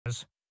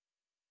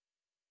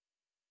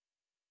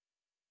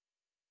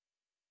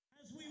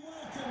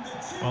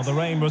Well, the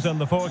rain was in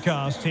the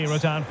forecast here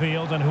at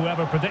Anfield, and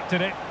whoever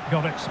predicted it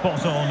got it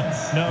spot on.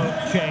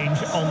 No change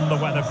on the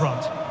weather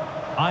front.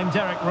 I'm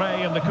Derek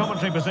Ray in the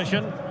commentary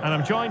position, and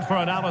I'm joined for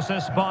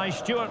analysis by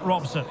Stuart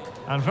Robson.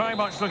 And very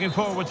much looking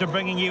forward to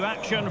bringing you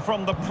action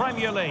from the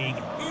Premier League.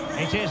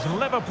 It is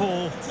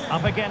Liverpool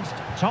up against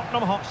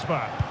Tottenham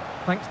Hotspur.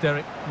 Thanks,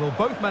 Derek. Well,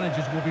 both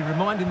managers will be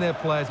reminding their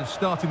players of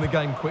starting the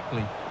game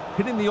quickly,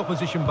 pinning the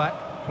opposition back,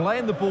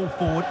 playing the ball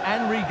forward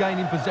and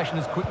regaining possession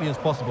as quickly as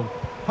possible.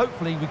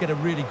 Hopefully we get a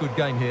really good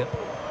game here.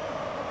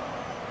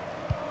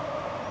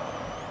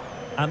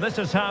 And this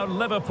is how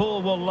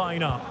Liverpool will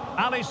line up.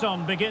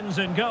 Alisson begins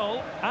in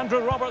goal. Andrew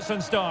Robertson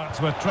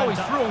starts with Trent. Oh, he's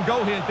through on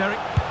goal here, Derek.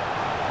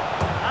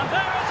 And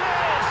there it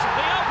is!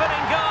 The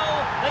opening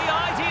goal, the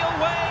ideal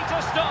way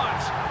to start.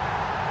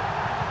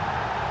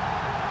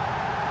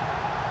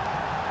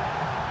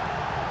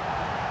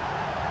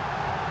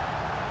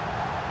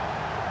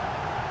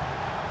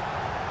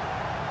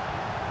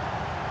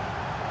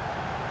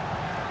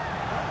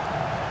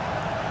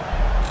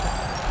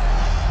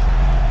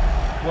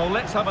 Well,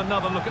 let's have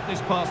another look at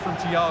this pass from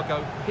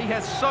Thiago. He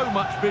has so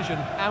much vision,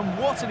 and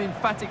what an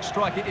emphatic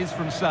strike it is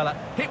from Salah.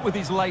 Hit with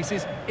his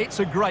laces, it's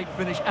a great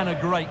finish and a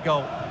great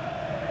goal.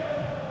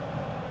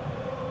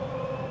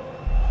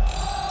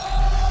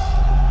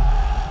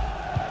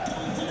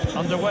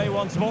 Underway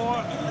once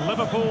more.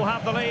 Liverpool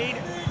have the lead.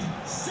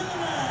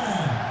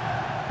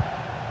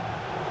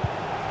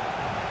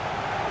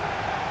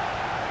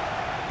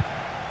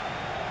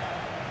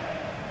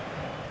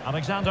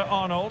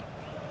 Alexander-Arnold.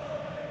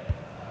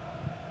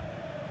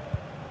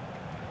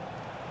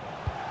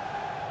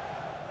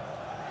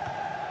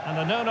 And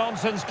a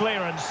no-nonsense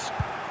clearance.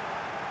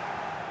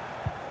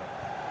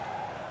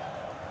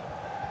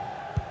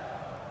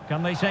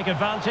 Can they take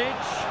advantage?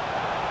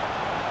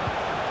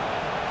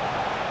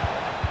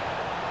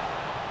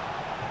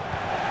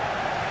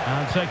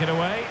 And take it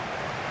away.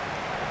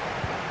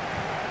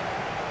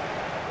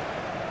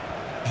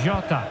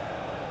 Jota.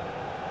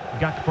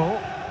 Gakpo.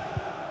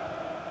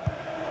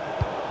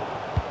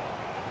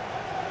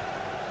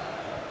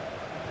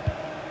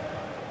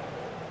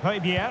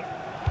 Højbjerg.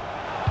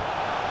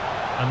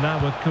 And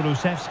now with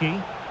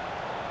Kulusevski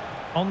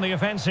on the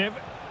offensive.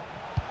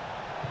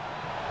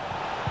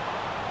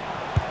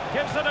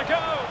 Gives it a go.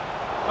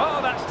 Oh,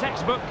 that's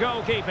textbook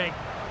goalkeeping.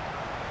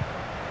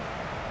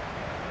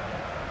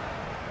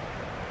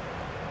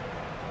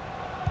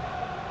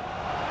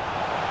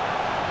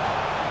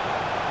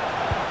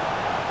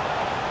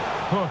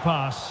 Poor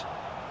pass.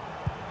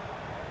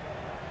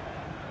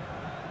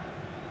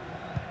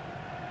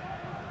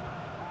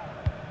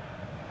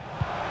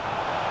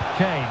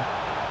 Kane.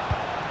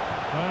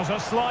 There's a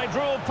slide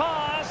rule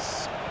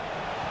pass.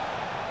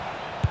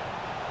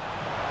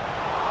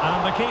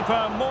 And the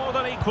keeper more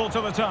than equal to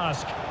the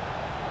task.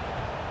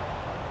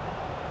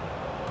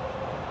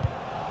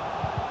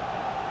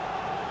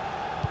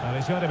 And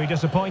he's going to be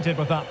disappointed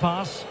with that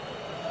pass.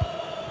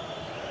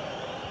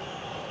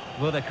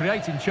 Well, they're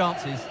creating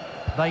chances.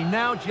 They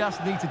now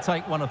just need to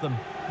take one of them.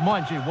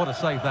 Mind you, what a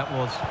save that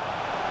was.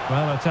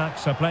 Well,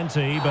 attacks are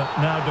plenty, but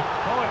now...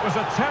 Oh, it was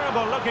a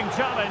terrible-looking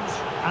challenge,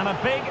 and a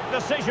big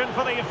decision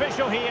for the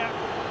official here.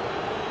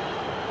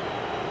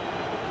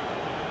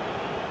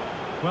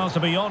 Well, to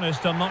be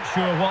honest, I'm not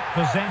sure what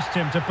possessed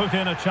him to put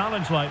in a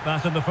challenge like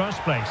that in the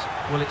first place.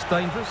 Well, it's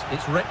dangerous,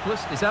 it's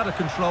reckless, it's out of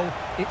control,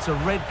 it's a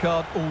red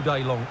card all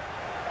day long.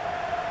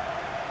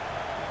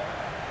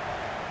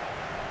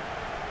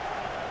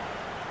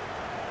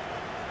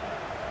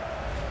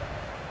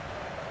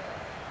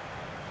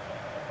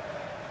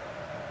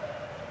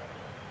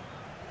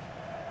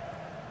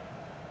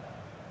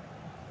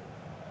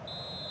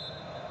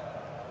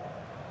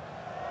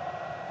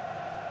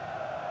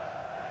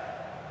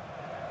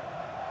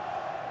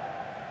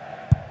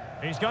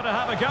 He's got to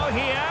have a go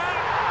here.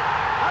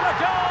 And a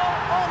goal,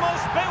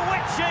 almost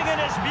bewitching in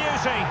its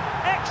beauty.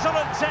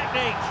 Excellent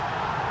technique.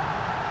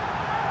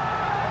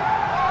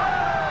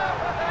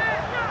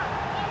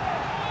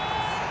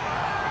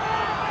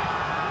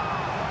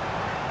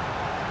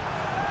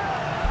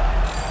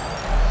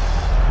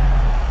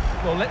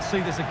 Well, let's see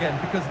this again,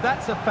 because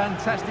that's a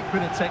fantastic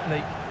bit of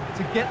technique.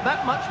 To get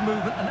that much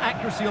movement and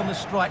accuracy on the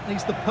strike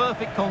needs the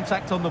perfect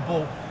contact on the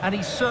ball, and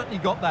he's certainly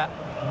got that.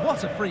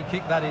 What a free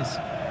kick that is.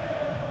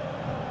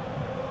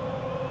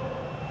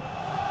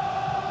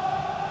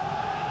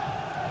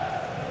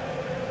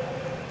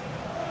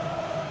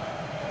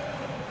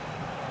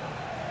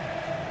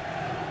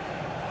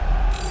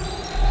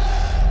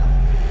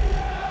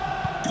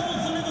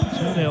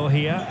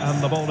 Here,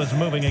 and the ball is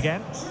moving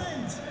again.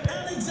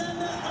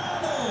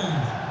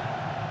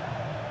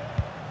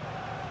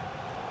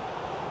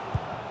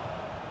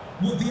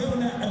 Will the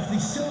owner of the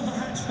silver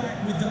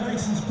hatchback with the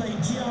license plate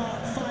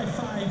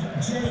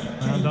GR55J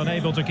and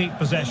unable to keep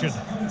possession.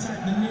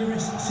 Contact the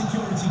nearest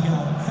security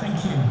guard.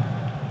 Thank you.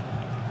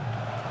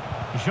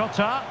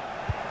 Jota.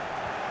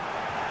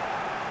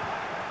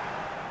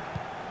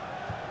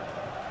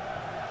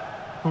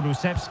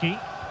 Kulusevski.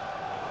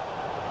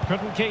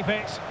 Couldn't keep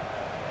it.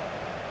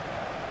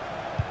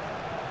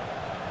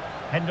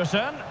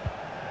 Henderson.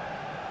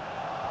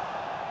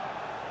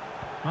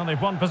 Well,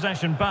 they've won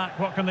possession back.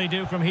 What can they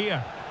do from here?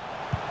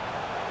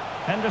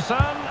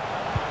 Henderson.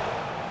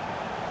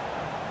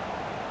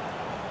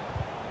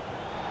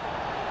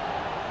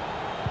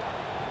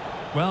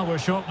 Well, we're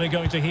shortly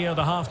going to hear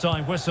the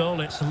half-time whistle.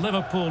 It's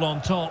Liverpool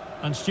on top.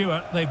 And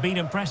Stuart, they've been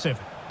impressive.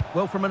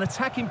 Well, from an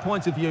attacking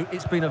point of view,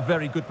 it's been a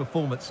very good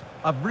performance.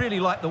 I've really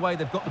liked the way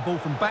they've got the ball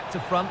from back to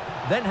front,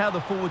 then how the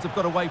forwards have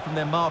got away from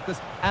their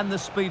markers, and the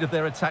speed of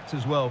their attacks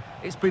as well.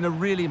 It's been a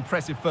really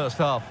impressive first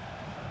half.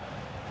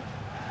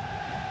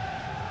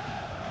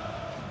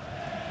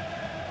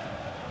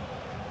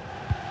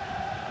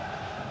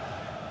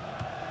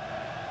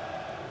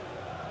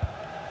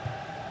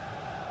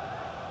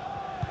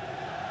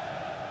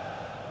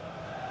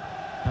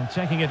 And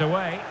taking it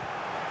away.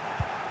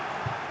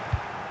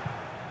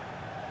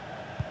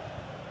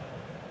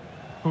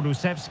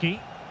 Kulusevski.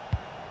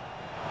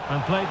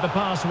 And played the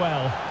pass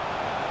well.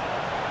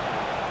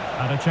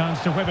 And a chance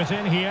to whip it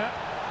in here.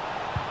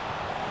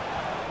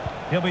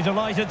 He'll be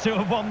delighted to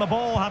have won the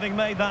ball, having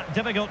made that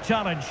difficult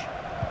challenge.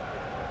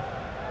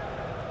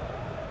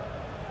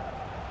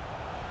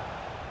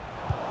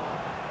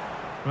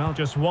 Well,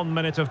 just 1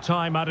 minute of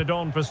time added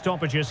on for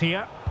stoppages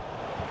here.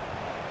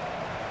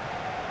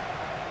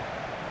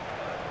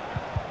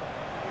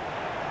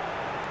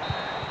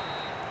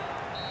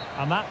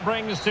 And that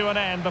brings to an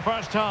end the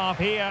first half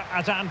here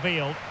at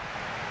Anfield.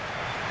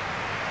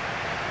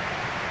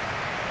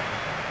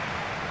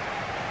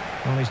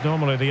 Well, he's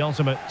normally the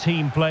ultimate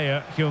team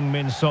player,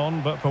 Heung-min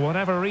Son, but for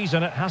whatever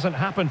reason it hasn't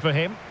happened for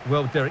him.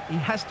 Well, Derek, he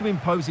has to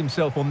impose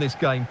himself on this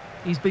game.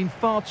 He's been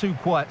far too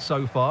quiet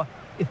so far.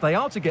 If they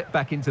are to get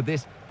back into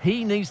this,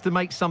 he needs to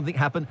make something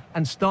happen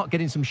and start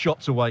getting some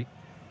shots away.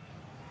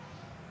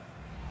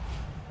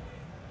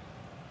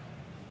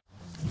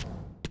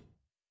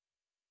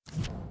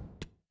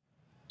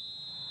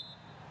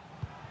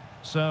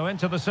 So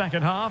into the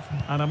second half,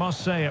 and I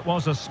must say it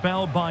was a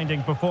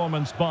spellbinding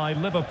performance by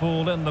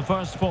Liverpool in the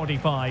first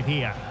 45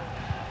 here.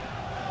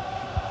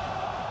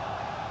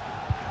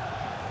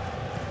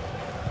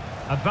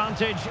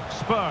 Advantage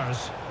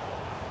Spurs.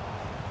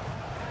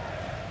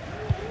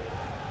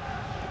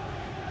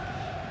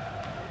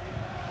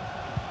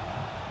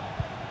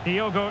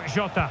 Diogo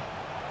Jota.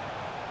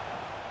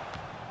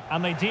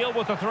 And they deal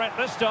with the threat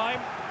this time.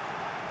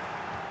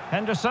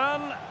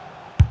 Henderson.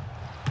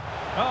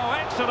 Oh,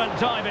 excellent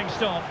diving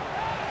stop.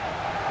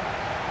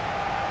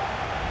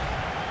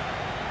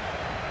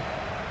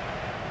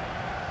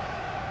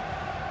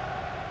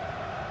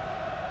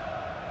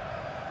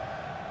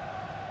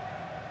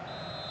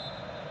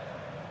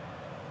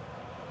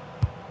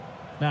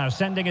 Now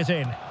sending it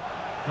in.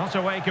 Not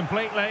away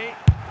completely.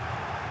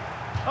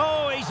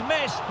 Oh, he's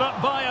missed,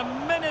 but by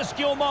a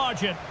minuscule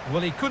margin. Well,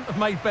 he couldn't have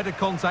made better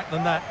contact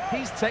than that.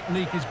 His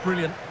technique is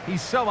brilliant.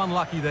 He's so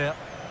unlucky there.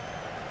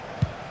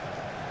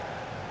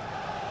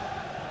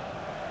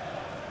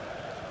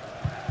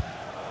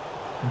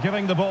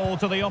 Giving the ball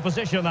to the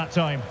opposition that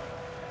time.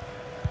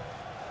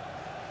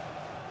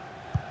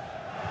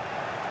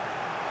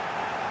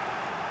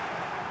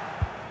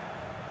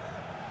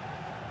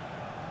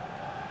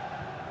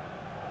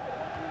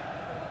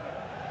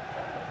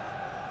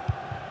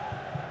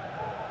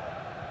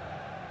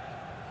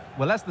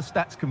 Well, as the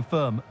stats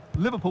confirm,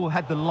 Liverpool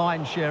had the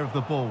lion's share of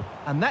the ball,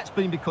 and that's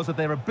been because of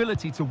their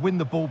ability to win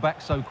the ball back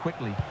so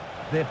quickly.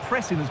 Their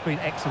pressing has been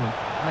excellent,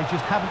 and they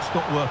just haven't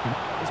stopped working.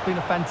 It's been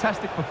a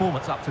fantastic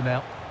performance up to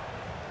now.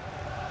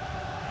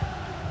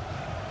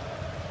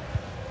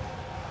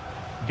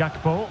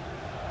 Gakpo.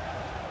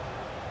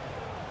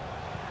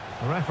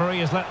 The referee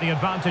has let the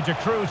advantage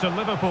accrue to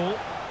Liverpool.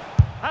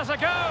 Has a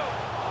go!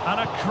 And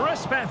a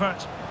crisp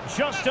effort,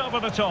 just over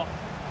the top.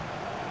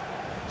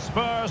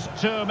 Spurs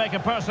to make a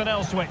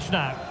personnel switch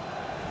now.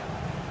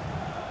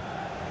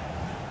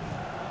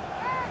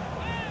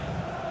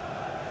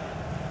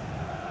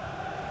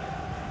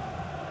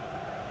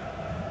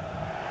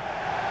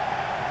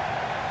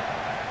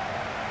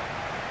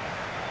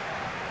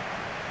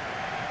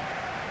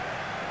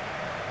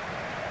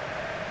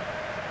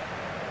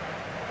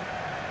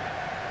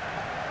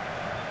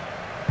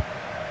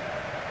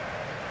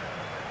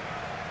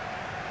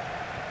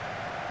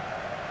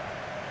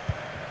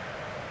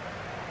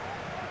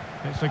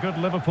 It's a good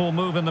Liverpool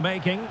move in the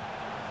making.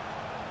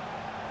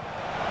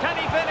 Can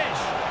he finish?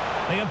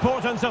 The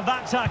importance of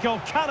that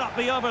tackle cannot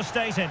be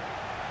overstated.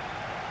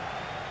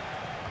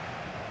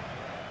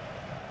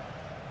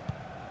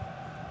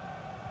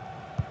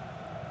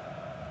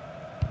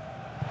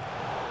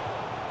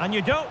 And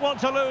you don't want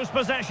to lose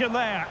possession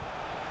there.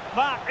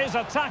 That is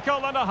a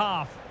tackle and a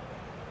half.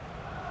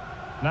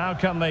 Now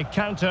can they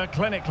counter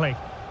clinically?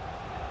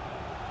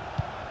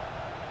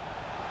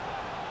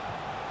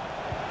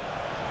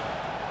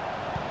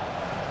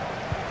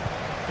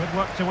 Good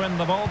work to win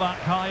the ball back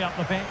high up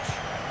the pitch.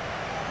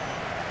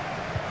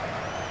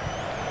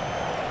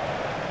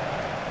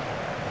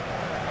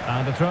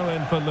 And a throw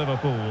in for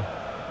Liverpool.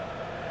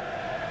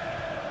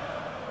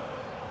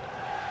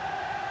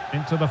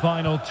 Into the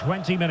final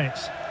 20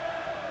 minutes.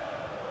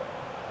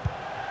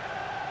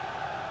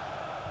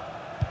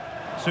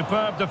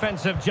 Superb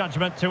defensive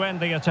judgment to end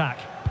the attack.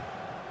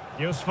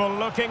 Useful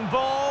looking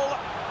ball.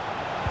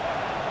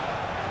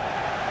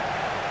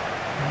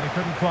 And they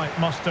couldn't quite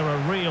muster a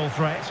real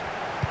threat.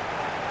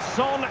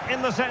 Son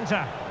in the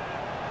centre.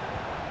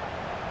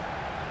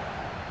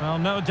 Well,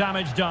 no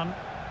damage done.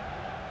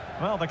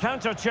 Well, the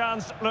counter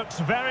chance looks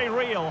very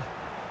real.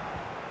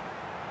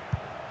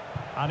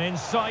 An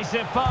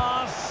incisive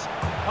pass.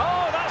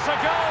 Oh, that's a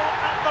goal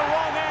at the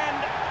wrong end.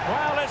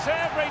 Well, it's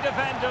every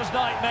defender's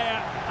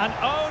nightmare. An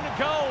own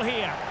goal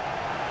here.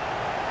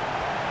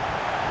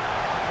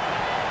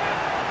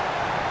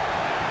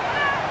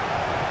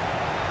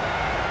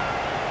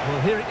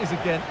 Well, here it is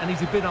again, and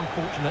he's a bit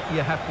unfortunate,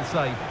 you have to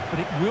say. But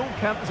it will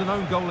count as an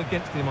own goal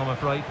against him, I'm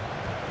afraid.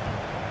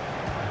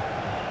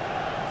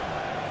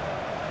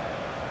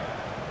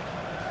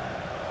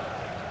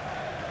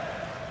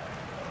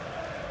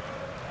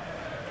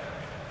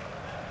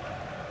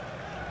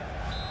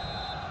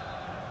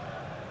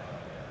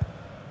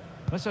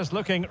 This is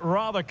looking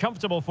rather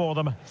comfortable for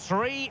them.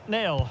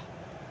 3-0.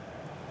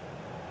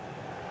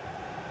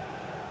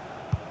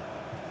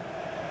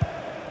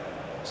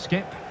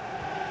 Skip.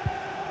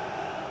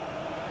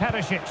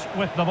 Perisic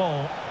with the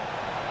ball.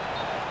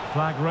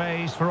 Flag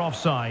raised for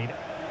offside.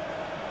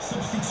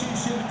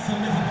 Substitution for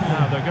Liverpool.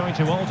 Now they're going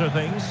to alter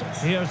things.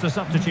 Here's the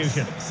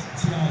substitution.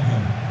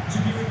 Thiago,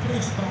 to be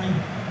replaced by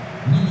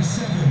number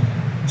 7,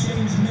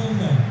 James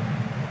Milner.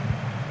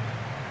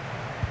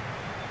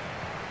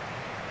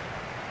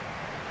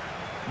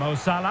 Mo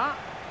Salah.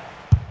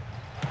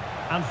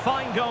 And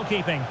fine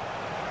goalkeeping.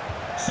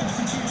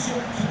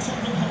 Substitution for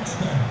Tottenham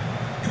Hotspur.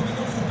 Coming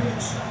off the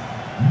pitch,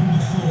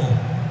 number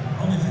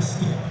 4, Oliver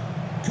Skip.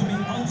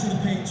 Coming onto the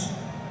pitch,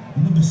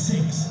 number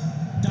 6,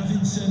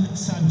 Davinson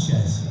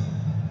Sanchez.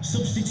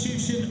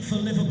 Substitution for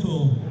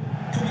Liverpool.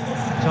 Coming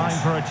off the pitch. Time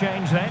for a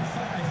change then.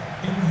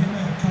 5,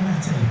 Ibrahima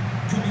Konate.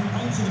 Coming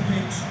onto the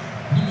pitch,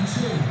 number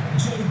 2,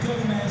 Joe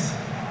Gomez.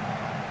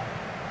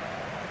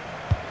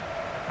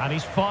 And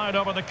he's fired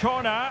over the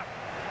corner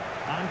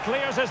and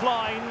clears his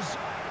lines.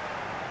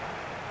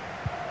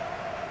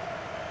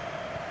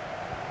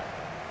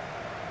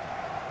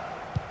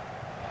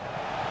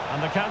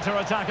 And the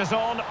counter-attack is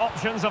on,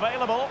 options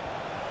available.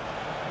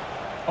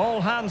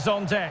 All hands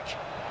on deck.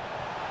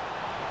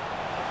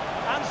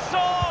 And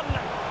Son!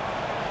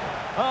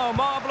 Oh,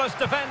 marvellous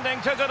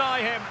defending to deny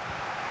him.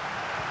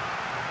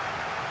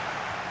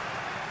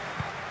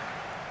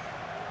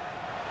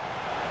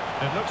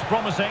 It looks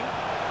promising.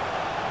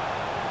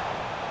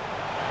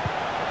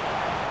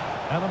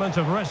 Element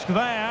of risk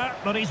there,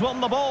 but he's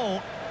won the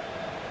ball.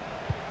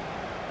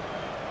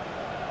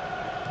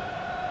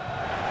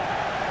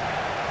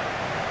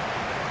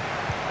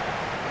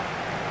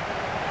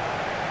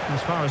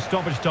 As far as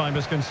stoppage time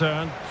is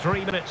concerned,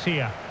 3 minutes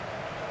here.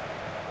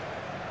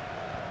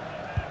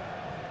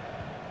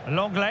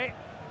 Longley.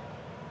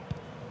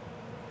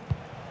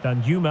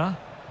 Danjuma.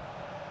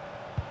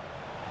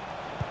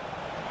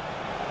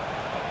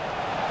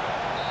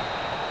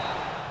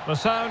 The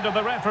sound of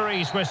the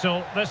referee's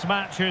whistle. This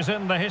match is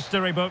in the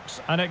history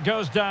books and it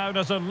goes down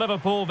as a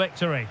Liverpool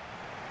victory.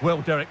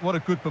 Well, Derek, what a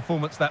good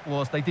performance that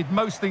was. They did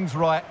most things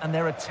right and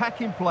their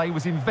attacking play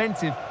was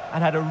inventive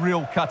and had a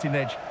real cutting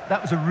edge.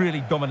 That was a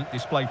really dominant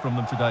display from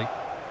them today.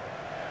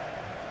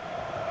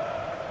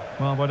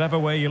 Well, whatever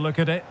way you look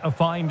at it, a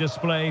fine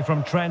display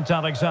from Trent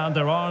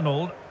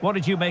Alexander-Arnold. What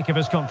did you make of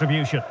his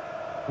contribution?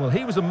 Well,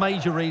 he was a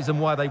major reason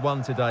why they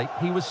won today.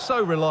 He was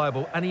so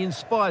reliable and he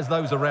inspires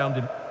those around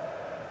him.